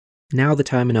Now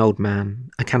that I am an old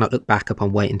man, I cannot look back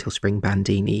upon Wait Until Spring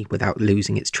Bandini without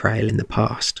losing its trail in the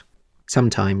past.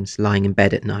 Sometimes, lying in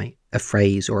bed at night, a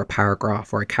phrase or a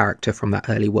paragraph or a character from that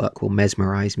early work will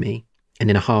mesmerise me, and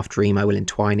in a half-dream I will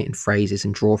entwine it in phrases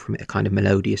and draw from it a kind of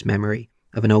melodious memory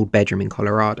of an old bedroom in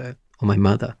Colorado, or my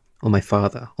mother, or my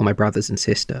father, or my brothers and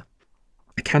sister.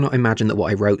 I cannot imagine that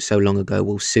what I wrote so long ago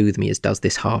will soothe me as does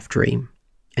this half-dream,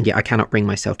 and yet I cannot bring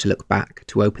myself to look back,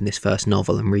 to open this first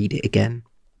novel and read it again.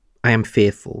 I am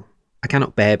fearful. I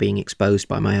cannot bear being exposed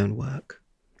by my own work.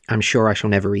 I am sure I shall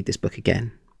never read this book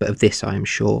again, but of this I am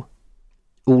sure.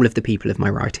 All of the people of my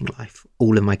writing life,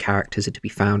 all of my characters are to be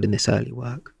found in this early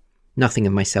work. Nothing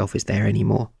of myself is there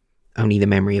anymore, only the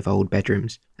memory of old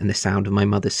bedrooms and the sound of my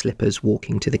mother's slippers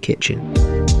walking to the kitchen.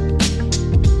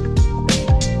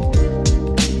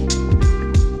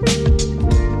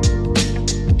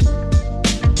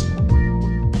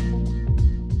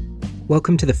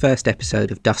 Welcome to the first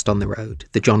episode of Dust on the Road,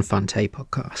 the John Fante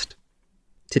podcast.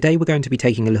 Today we're going to be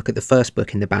taking a look at the first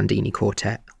book in the Bandini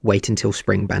quartet, Wait Until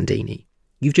Spring Bandini.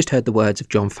 You've just heard the words of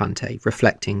John Fante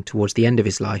reflecting towards the end of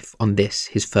his life on this,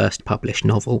 his first published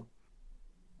novel.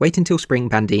 Wait Until Spring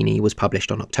Bandini was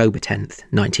published on October 10th,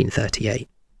 1938.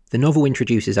 The novel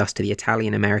introduces us to the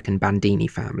Italian-American Bandini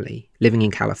family, living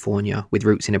in California with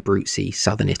roots in Abruzzi,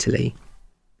 southern Italy.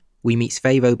 We meet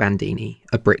Svevo Bandini,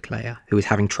 a bricklayer who is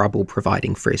having trouble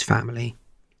providing for his family.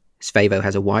 Svevo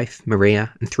has a wife,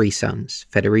 Maria, and 3 sons,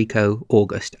 Federico,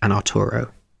 August, and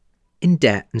Arturo. In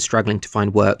debt and struggling to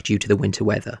find work due to the winter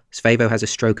weather, Svevo has a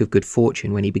stroke of good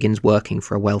fortune when he begins working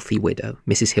for a wealthy widow,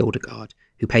 Mrs. Hildegard,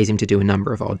 who pays him to do a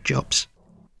number of odd jobs.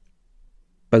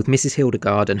 Both Mrs.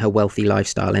 Hildegard and her wealthy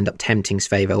lifestyle end up tempting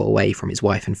Svevo away from his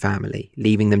wife and family,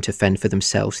 leaving them to fend for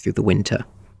themselves through the winter.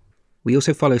 We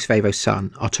also follow Svevo's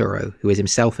son, Arturo, who is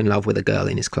himself in love with a girl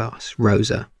in his class,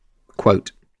 Rosa.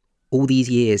 Quote, all these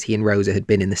years he and Rosa had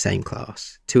been in the same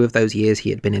class. 2 of those years he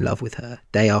had been in love with her,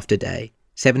 day after day.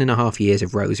 7.5 years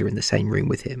of Rosa in the same room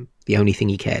with him, the only thing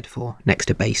he cared for, next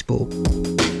to baseball.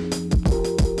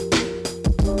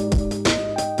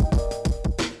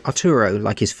 Arturo,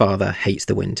 like his father, hates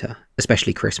the winter,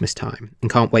 especially Christmas time,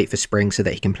 and can't wait for spring so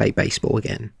that he can play baseball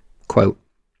again. Quote,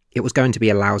 it was going to be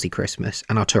a lousy Christmas,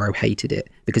 and Arturo hated it,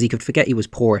 because he could forget he was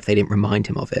poor if they didn't remind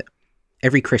him of it.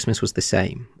 Every Christmas was the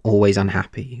same, always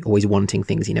unhappy, always wanting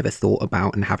things he never thought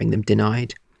about and having them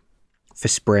denied. For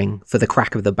spring, for the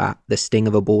crack of the bat, the sting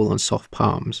of a ball on soft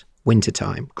palms,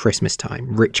 wintertime, Christmas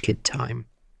time, rich kid time.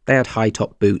 They had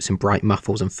high-top boots and bright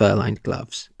muffles and fur-lined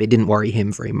gloves, but it didn't worry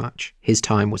him very much. His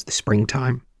time was the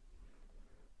springtime.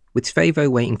 With Svevo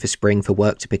waiting for spring for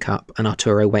work to pick up, and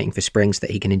Arturo waiting for spring so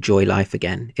that he can enjoy life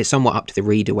again, it's somewhat up to the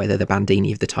reader whether the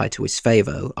Bandini of the title is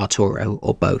Svevo, Arturo,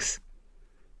 or both.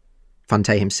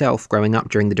 Fante himself, growing up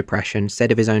during the Depression,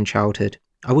 said of his own childhood,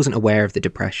 I wasn't aware of the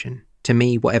Depression. To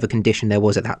me, whatever condition there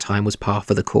was at that time was par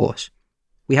for the course.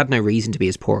 We had no reason to be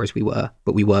as poor as we were,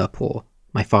 but we were poor.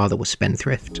 My father was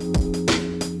spendthrift.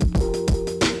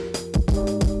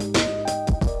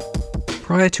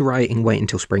 Prior to writing Wait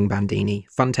Until Spring Bandini,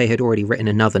 Fante had already written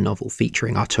another novel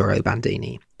featuring Arturo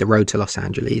Bandini, The Road to Los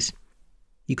Angeles.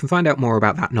 You can find out more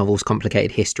about that novel's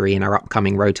complicated history in our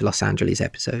upcoming Road to Los Angeles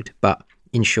episode, but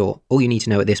in short, all you need to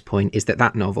know at this point is that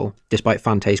that novel, despite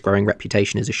Fante's growing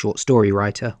reputation as a short story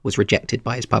writer, was rejected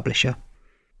by his publisher.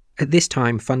 At this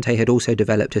time, Fante had also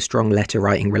developed a strong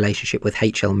letter-writing relationship with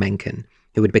H.L. Mencken,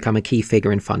 who would become a key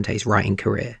figure in Fante's writing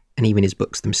career, and even his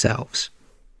books themselves.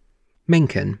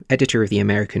 Mencken, editor of the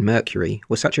American Mercury,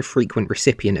 was such a frequent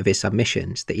recipient of his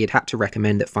submissions that he had to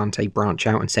recommend that Fante branch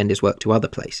out and send his work to other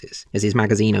places, as his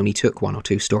magazine only took 1 or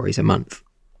 2 stories a month.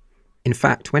 In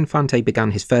fact, when Fante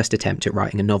began his first attempt at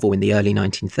writing a novel in the early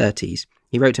 1930s,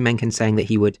 he wrote to Mencken saying that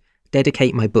he would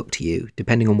dedicate my book to you,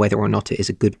 depending on whether or not it is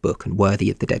a good book and worthy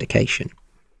of the dedication.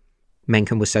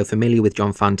 Mencken was so familiar with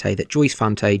John Fante that Joyce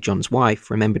Fante, John's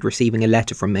wife, remembered receiving a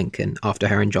letter from Mencken after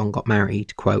her and John got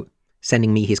married, quote,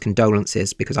 sending me his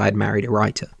condolences because I had married a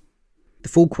writer. The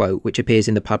full quote, which appears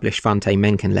in the published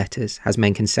Fante-Mencken letters, has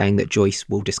Mencken saying that Joyce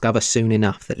will discover soon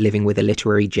enough that living with a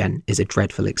literary gent is a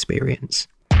dreadful experience.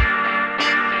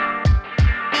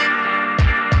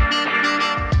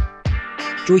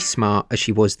 Joyce Smart, as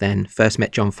she was then, first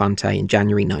met John Fante in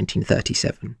January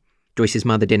 1937. Joyce's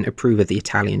mother didn't approve of the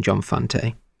Italian John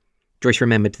Fante. Joyce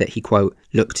remembered that he, quote,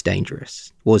 looked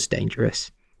dangerous, was dangerous.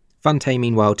 Fante,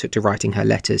 meanwhile, took to writing her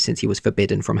letters since he was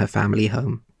forbidden from her family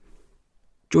home.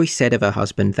 Joyce said of her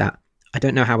husband that, I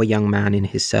don't know how a young man in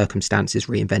his circumstances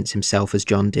reinvents himself as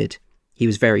John did. He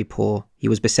was very poor. He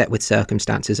was beset with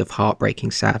circumstances of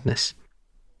heartbreaking sadness.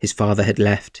 His father had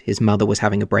left, his mother was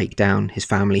having a breakdown, his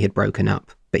family had broken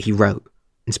up, but he wrote,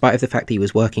 In spite of the fact that he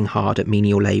was working hard at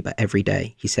menial labour every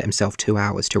day, he set himself 2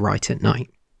 hours to write at night.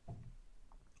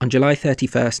 On July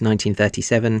 31st,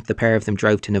 1937, the pair of them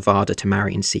drove to Nevada to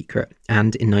marry in secret,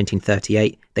 and in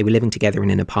 1938, they were living together in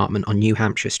an apartment on New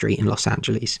Hampshire Street in Los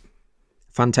Angeles.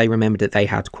 Fante remembered that they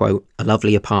had, quote, a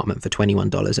lovely apartment for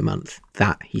 $21 a month.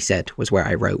 That, he said, was where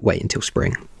I wrote Wait Until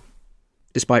Spring.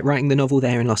 Despite writing the novel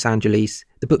there in Los Angeles,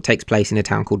 the book takes place in a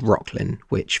town called Rocklin,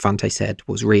 which Fante said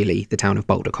was really the town of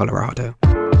Boulder, Colorado.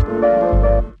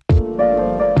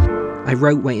 I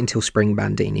wrote Wait Until Spring,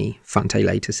 Bandini, Fante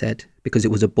later said, because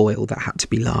it was a boil that had to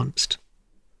be lanced.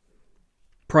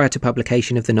 Prior to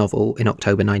publication of the novel in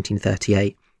October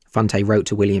 1938, Fante wrote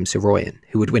to William Saroyan,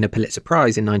 who would win a Pulitzer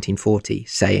Prize in 1940,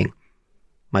 saying,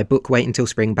 "My book Wait Until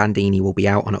Spring, Bandini will be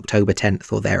out on October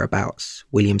 10th or thereabouts.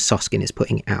 William Soskin is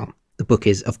putting it out. The book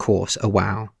is, of course, a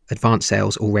wow. Advance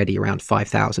sales already around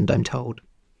 5,000, I'm told.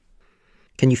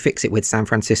 Can you fix it with San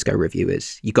Francisco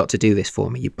reviewers? You got to do this for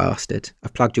me, you bastard.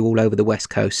 I've plugged you all over the West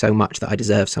Coast so much that I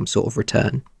deserve some sort of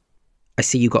return. I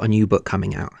see you got a new book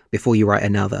coming out. Before you write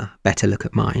another, better look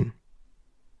at mine."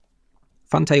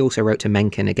 Fante also wrote to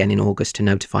Mencken again in August to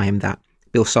notify him that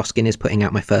Bill Soskin is putting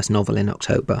out my first novel in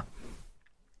October.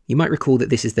 You might recall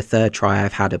that this is the third try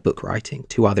I've had at book writing,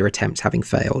 2 other attempts having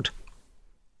failed.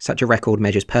 Such a record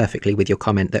measures perfectly with your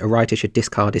comment that a writer should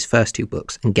discard his first 2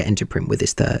 books and get into print with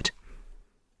his third.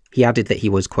 He added that he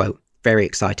was, quote, very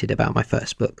excited about my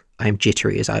first book. I am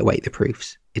jittery as I await the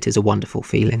proofs. It is a wonderful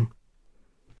feeling.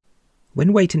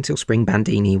 When Wait Until Spring,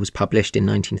 Bandini was published in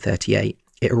 1938,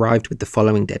 it arrived with the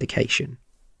following dedication.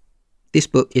 This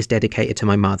book is dedicated to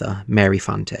my mother, Mary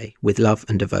Fante, with love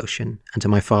and devotion, and to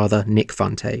my father, Nick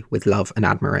Fante, with love and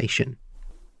admiration.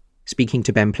 Speaking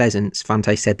to Ben Pleasance,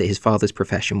 Fante said that his father's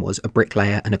profession was a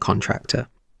bricklayer and a contractor.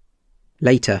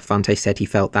 Later, Fante said he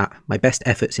felt that my best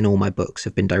efforts in all my books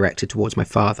have been directed towards my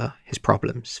father, his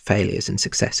problems, failures and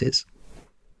successes.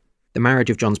 The marriage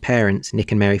of John's parents,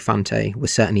 Nick and Mary Fante,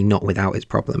 was certainly not without its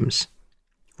problems.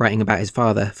 Writing about his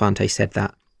father, Fante said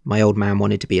that, my old man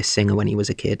wanted to be a singer when he was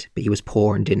a kid, but he was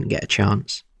poor and didn't get a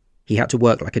chance. He had to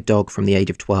work like a dog from the age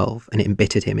of 12, and it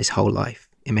embittered him his whole life.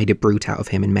 It made a brute out of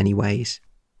him in many ways.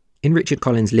 In Richard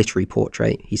Collins' literary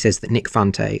portrait, he says that Nick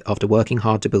Fante, after working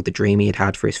hard to build the dream he had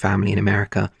had for his family in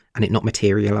America, and it not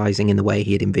materialising in the way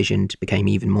he had envisioned, became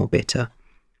even more bitter.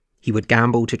 He would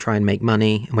gamble to try and make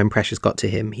money, and when pressures got to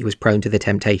him, he was prone to the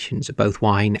temptations of both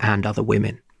wine and other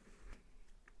women.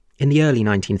 In the early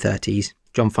 1930s,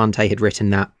 John Fante had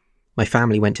written that, my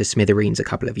family went to smithereens a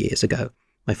couple of years ago,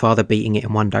 my father beating it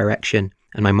in one direction,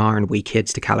 and my ma and we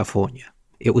kids to California.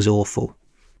 It was awful.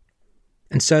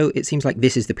 And so, it seems like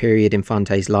this is the period in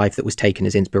Fante's life that was taken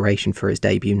as inspiration for his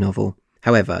debut novel.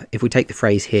 However, if we take the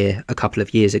phrase here, a couple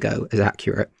of years ago, as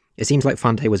accurate, it seems like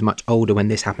Fante was much older when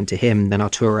this happened to him than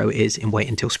Arturo is in Wait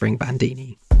Until Spring,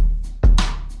 Bandini.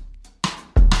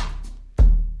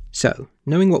 So,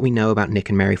 knowing what we know about Nick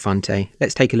and Mary Fante,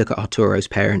 let's take a look at Arturo's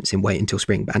parents in Wait Until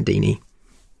Spring, Bandini.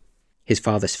 His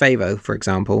father Svevo, for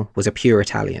example, was a pure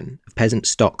Italian, of peasant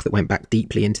stock that went back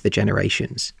deeply into the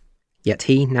generations. Yet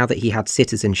he, now that he had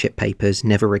citizenship papers,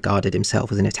 never regarded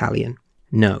himself as an Italian.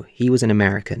 No, he was an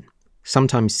American.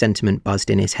 Sometimes sentiment buzzed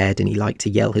in his head and he liked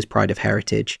to yell his pride of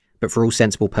heritage, but for all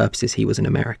sensible purposes he was an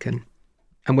American.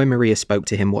 And when Maria spoke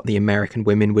to him what the American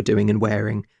women were doing and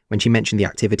wearing, when she mentioned the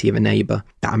activity of a neighbour,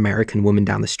 that American woman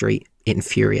down the street, it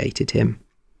infuriated him.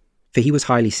 For he was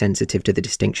highly sensitive to the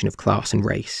distinction of class and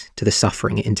race, to the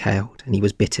suffering it entailed, and he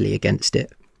was bitterly against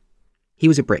it. He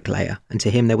was a bricklayer, and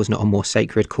to him there was not a more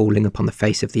sacred calling upon the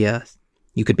face of the earth.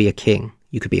 You could be a king,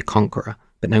 you could be a conqueror,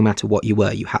 but no matter what you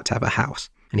were, you had to have a house,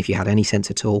 and if you had any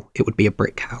sense at all, it would be a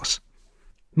brick house.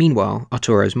 Meanwhile,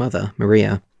 Arturo's mother,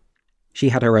 Maria, she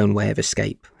had her own way of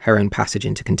escape, her own passage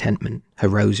into contentment, her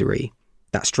rosary,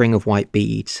 that string of white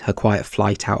beads, her quiet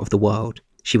flight out of the world.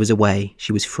 She was away,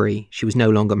 she was free, she was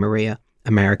no longer Maria,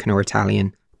 American or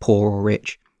Italian, poor or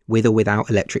rich, with or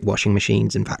without electric washing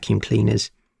machines and vacuum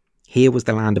cleaners. Here was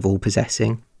the land of all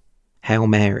possessing. Hail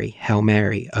Mary,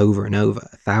 over and over,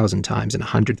 1,000 times and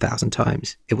 100,000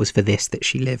 times. It was for this that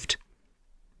she lived.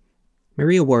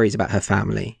 Maria worries about her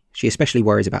family. She especially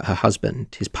worries about her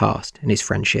husband, his past, and his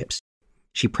friendships.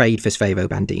 She prayed for Svevo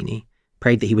Bandini,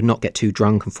 prayed that he would not get too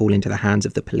drunk and fall into the hands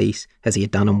of the police, as he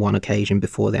had done on one occasion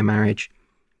before their marriage.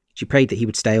 She prayed that he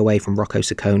would stay away from Rocco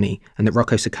Saccone, and that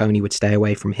Rocco Saccone would stay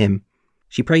away from him.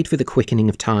 She prayed for the quickening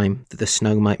of time, that the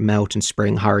snow might melt and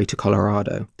spring hurry to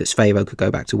Colorado, that Svevo could go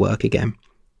back to work again.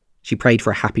 She prayed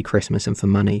for a happy Christmas and for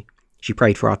money. She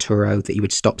prayed for Arturo that he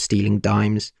would stop stealing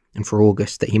dimes, and for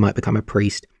August that he might become a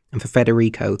priest, and for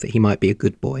Federico that he might be a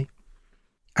good boy.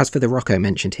 As for the Rocco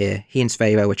mentioned here, he and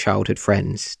Svevo were childhood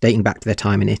friends, dating back to their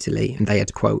time in Italy, and they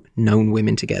had, quote, known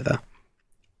women together.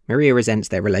 Maria resents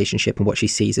their relationship and what she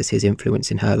sees as his influence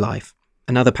in her life.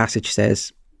 Another passage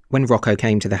says, when Rocco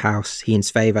came to the house, he and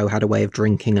Svevo had a way of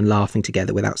drinking and laughing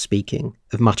together without speaking,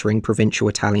 of muttering provincial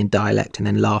Italian dialect and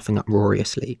then laughing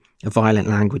uproariously, a violent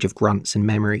language of grunts and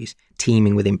memories,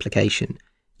 teeming with implication,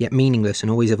 yet meaningless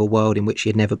and always of a world in which he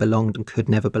had never belonged and could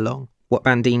never belong. What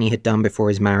Bandini had done before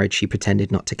his marriage she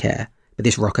pretended not to care, but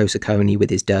this Rocco Sacconi with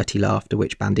his dirty laughter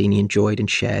which Bandini enjoyed and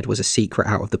shared was a secret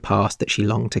out of the past that she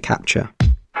longed to capture.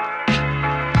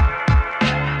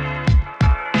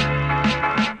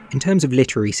 In terms of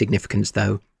literary significance,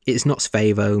 though, it is not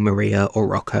Svevo, Maria, or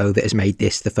Rocco that has made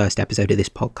this the first episode of this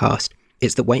podcast.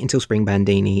 It's that Wait Until Spring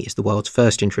Bandini is the world's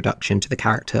first introduction to the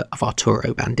character of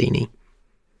Arturo Bandini.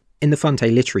 In the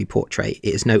Fante literary portrait,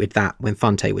 it is noted that, when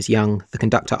Fante was young, the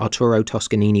conductor Arturo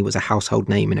Toscanini was a household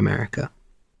name in America.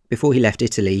 Before he left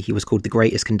Italy, he was called the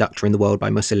greatest conductor in the world by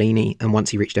Mussolini, and once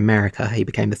he reached America, he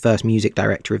became the first music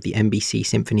director of the NBC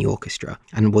Symphony Orchestra,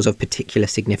 and was of particular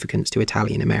significance to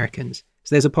Italian Americans.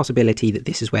 So there's a possibility that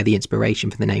this is where the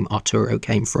inspiration for the name Arturo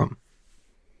came from.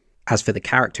 As for the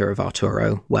character of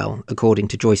Arturo, well, according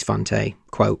to Joyce Fante,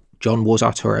 quote, John was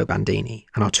Arturo Bandini,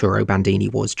 and Arturo Bandini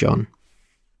was John.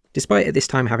 Despite at this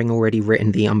time having already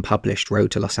written the unpublished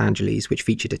Road to Los Angeles, which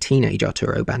featured a teenage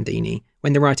Arturo Bandini,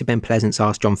 when the writer Ben Pleasance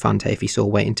asked John Fante if he saw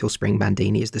Wait Until Spring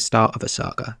Bandini as the start of a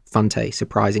saga, Fante,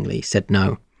 surprisingly, said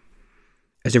no.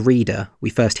 As a reader, we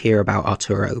first hear about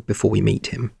Arturo before we meet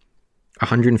him.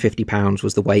 150 pounds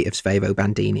was the weight of Svevo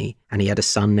Bandini, and he had a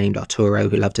son named Arturo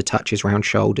who loved to touch his round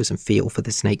shoulders and feel for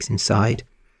the snakes inside.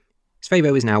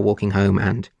 Svevo is now walking home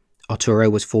and Arturo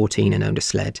was 14 and owned a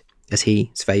sled. As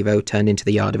he, Svevo, turned into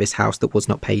the yard of his house that was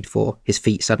not paid for, his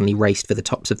feet suddenly raced for the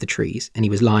tops of the trees, and he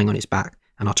was lying on his back,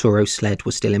 and Arturo's sled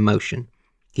was still in motion.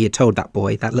 He had told that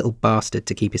boy, that little bastard,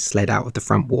 to keep his sled out of the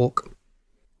front walk.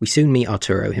 We soon meet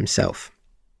Arturo himself.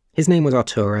 His name was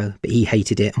Arturo, but he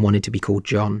hated it and wanted to be called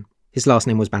John. His last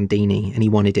name was Bandini, and he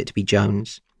wanted it to be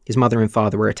Jones. His mother and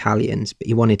father were Italians, but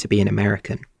he wanted to be an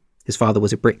American. His father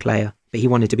was a bricklayer, but he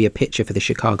wanted to be a pitcher for the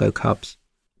Chicago Cubs.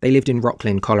 They lived in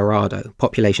Rocklin, Colorado,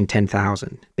 population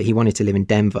 10,000, but he wanted to live in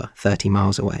Denver, 30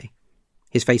 miles away.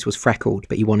 His face was freckled,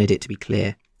 but he wanted it to be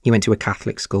clear. He went to a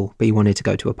Catholic school, but he wanted to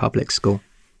go to a public school.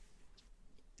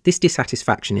 This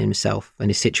dissatisfaction in himself and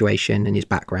his situation and his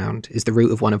background is the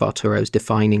root of one of Arturo's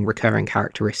defining recurring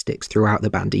characteristics throughout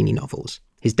the Bandini novels,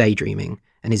 his daydreaming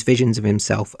and his visions of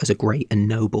himself as a great and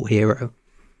noble hero.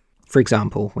 For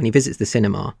example, when he visits the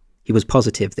cinema, he was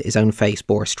positive that his own face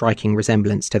bore a striking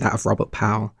resemblance to that of Robert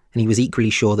Powell, and he was equally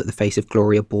sure that the face of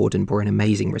Gloria Borden bore an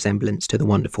amazing resemblance to the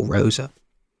wonderful Rosa.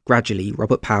 Gradually,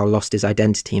 Robert Powell lost his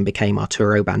identity and became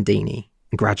Arturo Bandini,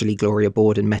 and gradually Gloria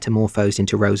Borden metamorphosed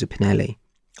into Rosa Pinelli.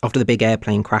 After the big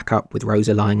airplane crack-up with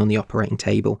Rosa lying on the operating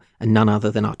table, and none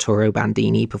other than Arturo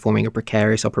Bandini performing a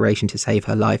precarious operation to save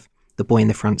her life, the boy in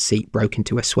the front seat broke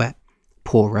into a sweat.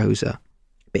 Poor Rosa.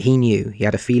 But he knew, he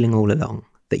had a feeling all along,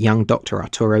 that young Dr.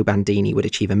 Arturo Bandini would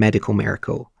achieve a medical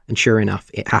miracle, and sure enough,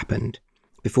 it happened.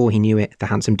 Before he knew it, the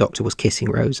handsome doctor was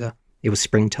kissing Rosa. It was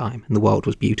springtime, and the world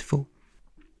was beautiful.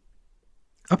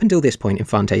 Up until this point in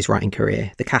Fante's writing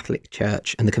career, the Catholic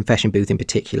Church, and the confession booth in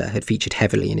particular, had featured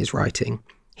heavily in his writing.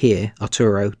 Here,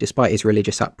 Arturo, despite his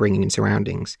religious upbringing and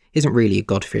surroundings, isn't really a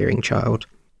God-fearing child.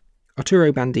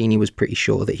 Arturo Bandini was pretty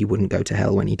sure that he wouldn't go to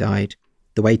hell when he died.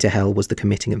 The way to hell was the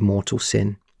committing of mortal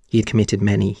sin. He had committed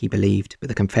many, he believed, but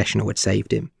the confessional had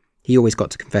saved him. He always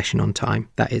got to confession on time,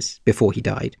 that is, before he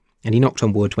died, and he knocked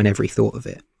on wood whenever he thought of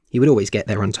it. He would always get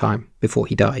there on time, before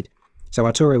he died. So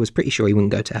Arturo was pretty sure he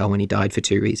wouldn't go to hell when he died for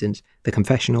two reasons, the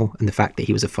confessional and the fact that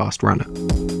he was a fast runner.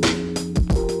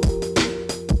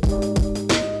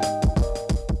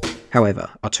 However,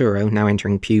 Arturo, now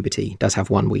entering puberty, does have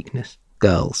one weakness: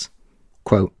 girls.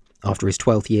 Quote, after his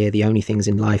 12th year, the only things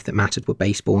in life that mattered were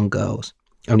baseball and girls.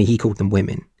 Only he called them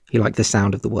women. He liked the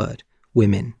sound of the word.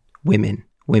 Women, women,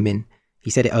 women.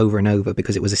 He said it over and over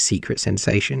because it was a secret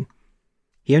sensation.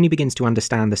 He only begins to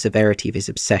understand the severity of his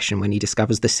obsession when he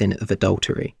discovers the sin of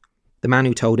adultery. The man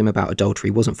who told him about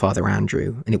adultery wasn't Father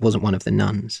Andrew, and it wasn't one of the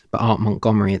nuns, but Art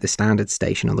Montgomery at the Standard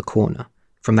station on the corner.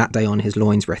 From that day on, his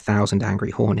loins were 1,000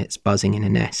 angry hornets buzzing in a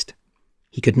nest.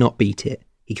 He could not beat it.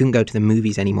 He couldn't go to the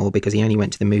movies anymore because he only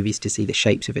went to the movies to see the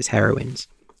shapes of his heroines.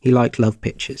 He liked love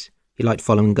pictures. He liked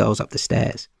following girls up the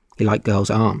stairs. He liked girls'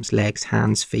 arms, legs,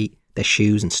 hands, feet, their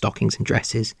shoes and stockings and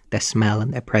dresses, their smell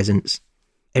and their presence.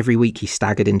 Every week he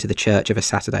staggered into the church of a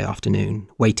Saturday afternoon,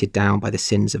 weighted down by the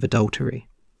sins of adultery.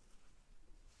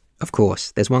 Of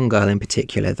course, there's one girl in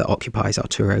particular that occupies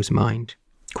Arturo's mind.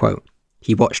 Quote,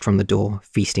 He watched from the door,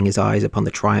 feasting his eyes upon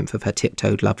the triumph of her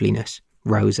tiptoed loveliness.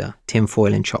 Rosa,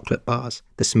 tinfoil and chocolate bars,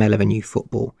 the smell of a new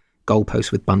football,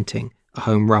 goalposts with bunting, a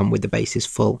home run with the bases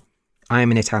full. I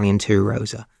am an Italian too,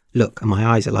 Rosa. Look, and my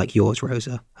eyes are like yours,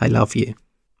 Rosa. I love you.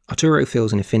 Arturo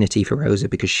feels an affinity for Rosa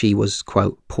because she was,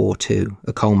 quote, poor too,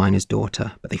 a coal miner's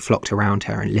daughter, but they flocked around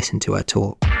her and listened to her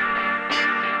talk.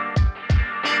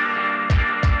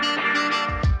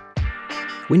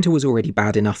 Winter was already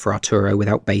bad enough for Arturo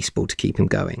without baseball to keep him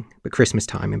going, but Christmas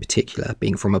time in particular,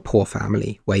 being from a poor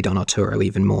family, weighed on Arturo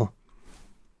even more.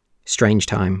 Strange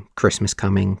time, Christmas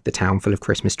coming, the town full of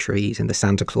Christmas trees and the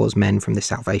Santa Claus men from the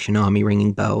Salvation Army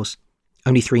ringing bells.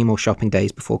 Only 3 more shopping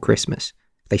days before Christmas.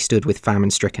 They stood with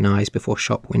famine-stricken eyes before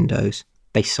shop windows.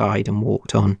 They sighed and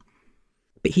walked on.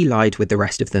 But he lied with the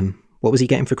rest of them. What was he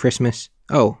getting for Christmas?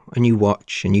 Oh, a new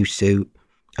watch, a new suit,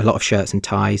 a lot of shirts and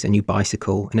ties, a new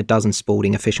bicycle, and a dozen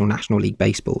Spalding official National League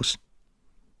baseballs.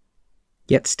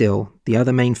 Yet still, the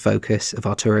other main focus of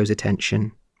Arturo's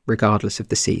attention, regardless of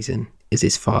the season, is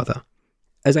his father.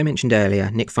 As I mentioned earlier,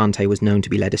 Nick Fante was known to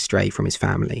be led astray from his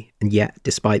family, and yet,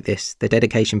 despite this, the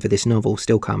dedication for this novel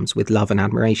still comes with love and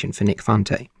admiration for Nick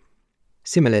Fante.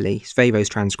 Similarly, Svevo's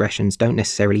transgressions don't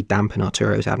necessarily dampen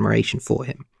Arturo's admiration for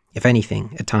him. If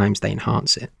anything, at times they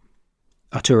enhance it.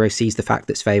 Arturo sees the fact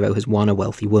that Svevo has won a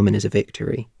wealthy woman as a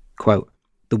victory. Quote,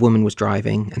 the woman was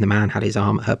driving and the man had his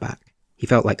arm at her back. He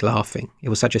felt like laughing. It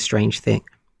was such a strange thing.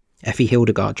 Effie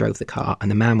Hildegard drove the car and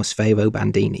the man was Svevo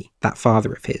Bandini, that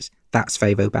father of his. That's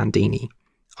Svevo Bandini.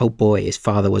 Oh boy, his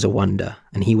father was a wonder,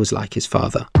 and he was like his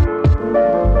father.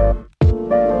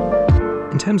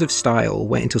 In terms of style,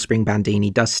 Wait Until Spring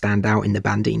Bandini does stand out in the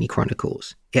Bandini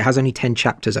Chronicles. It has only 10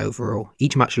 chapters overall,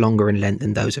 each much longer in length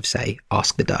than those of, say,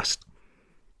 Ask the Dust.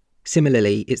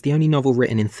 Similarly, it's the only novel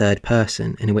written in third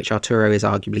person, and in which Arturo is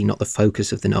arguably not the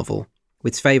focus of the novel,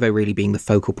 with Svevo really being the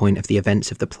focal point of the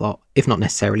events of the plot, if not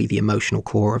necessarily the emotional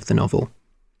core of the novel.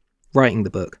 Writing the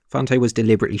book, Fante was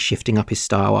deliberately shifting up his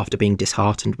style after being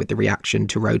disheartened with the reaction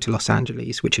to Road to Los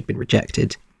Angeles, which had been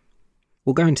rejected.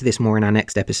 We'll go into this more in our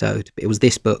next episode, but it was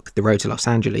this book, The Road to Los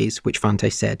Angeles, which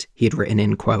Fante said he had written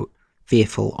in, quote,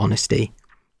 fearful honesty.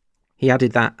 He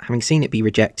added that, having seen it be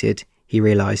rejected, he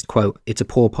realised, quote, it's a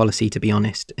poor policy to be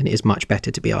honest, and it is much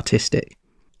better to be artistic.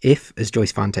 If, as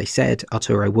Joyce Fante said,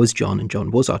 Arturo was John and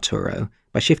John was Arturo,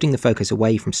 by shifting the focus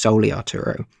away from solely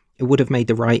Arturo, it would have made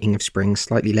the writing of Spring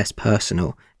slightly less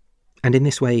personal, and in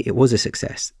this way it was a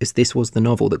success, as this was the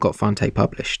novel that got Fante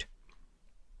published.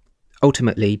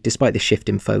 Ultimately, despite the shift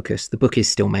in focus, the book is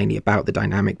still mainly about the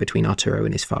dynamic between Arturo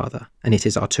and his father, and it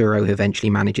is Arturo who eventually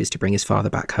manages to bring his father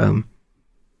back home.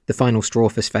 The final straw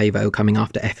for Svevo, coming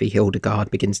after Effie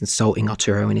Hildegard, begins insulting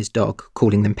Arturo and his dog,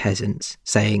 calling them peasants,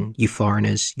 saying, you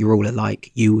foreigners, you're all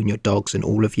alike, you and your dogs and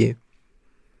all of you.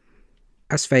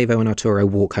 As Svevo and Arturo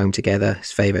walk home together,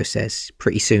 Svevo says,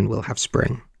 pretty soon we'll have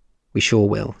spring. We sure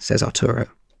will, says Arturo.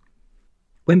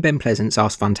 When Ben Pleasance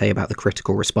asked Fante about the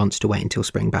critical response to Wait Until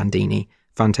Spring Bandini,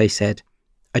 Fante said,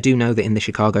 I do know that in the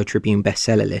Chicago Tribune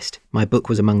bestseller list, my book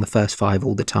was among the first 5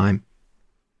 all the time.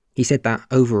 He said that,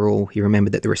 overall, he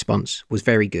remembered that the response was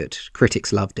very good.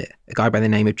 Critics loved it. A guy by the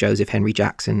name of Joseph Henry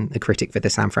Jackson, a critic for the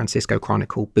San Francisco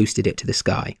Chronicle, boosted it to the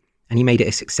sky, and he made it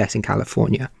a success in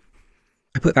California.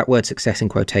 I put that word success in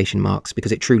quotation marks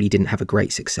because it truly didn't have a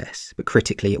great success, but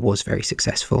critically it was very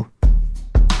successful.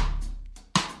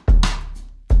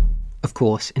 Of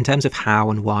course, in terms of how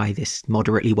and why this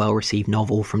moderately well-received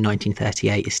novel from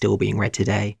 1938 is still being read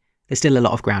today, there's still a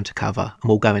lot of ground to cover, and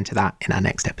we'll go into that in our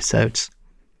next episodes.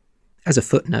 As a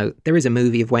footnote, there is a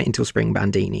movie of Wait Until Spring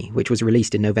Bandini, which was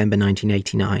released in November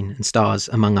 1989 and stars,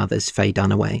 among others, Faye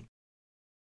Dunaway.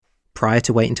 Prior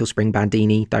to Wait Until Spring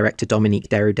Bandini, director Dominique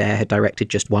Deruder had directed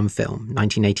just one film,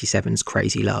 1987's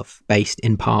Crazy Love, based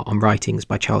in part on writings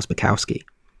by Charles Bukowski.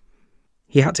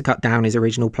 He had to cut down his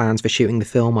original plans for shooting the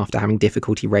film after having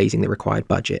difficulty raising the required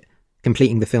budget.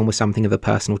 Completing the film was something of a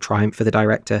personal triumph for the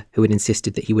director, who had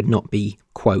insisted that he would not be,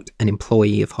 quote, an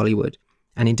employee of Hollywood.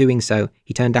 And in doing so,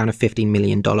 he turned down a $15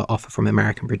 million offer from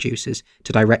American producers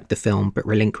to direct the film but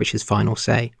relinquish his final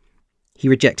say. He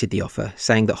rejected the offer,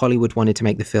 saying that Hollywood wanted to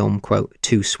make the film, quote,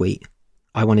 too sweet.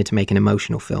 I wanted to make an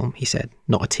emotional film, he said,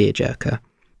 not a tearjerker.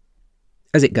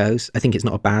 As it goes, I think it's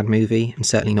not a bad movie, and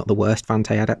certainly not the worst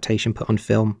Fante adaptation put on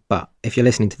film, but if you're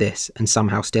listening to this and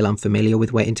somehow still unfamiliar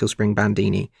with Wait Until Spring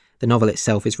Bandini, the novel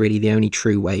itself is really the only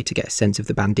true way to get a sense of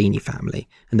the Bandini family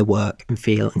and the work and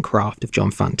feel and craft of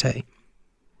John Fante.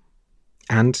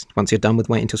 And, once you're done with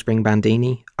Wait Until Spring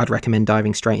Bandini, I'd recommend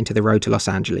diving straight into The Road to Los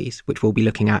Angeles, which we'll be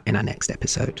looking at in our next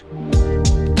episode.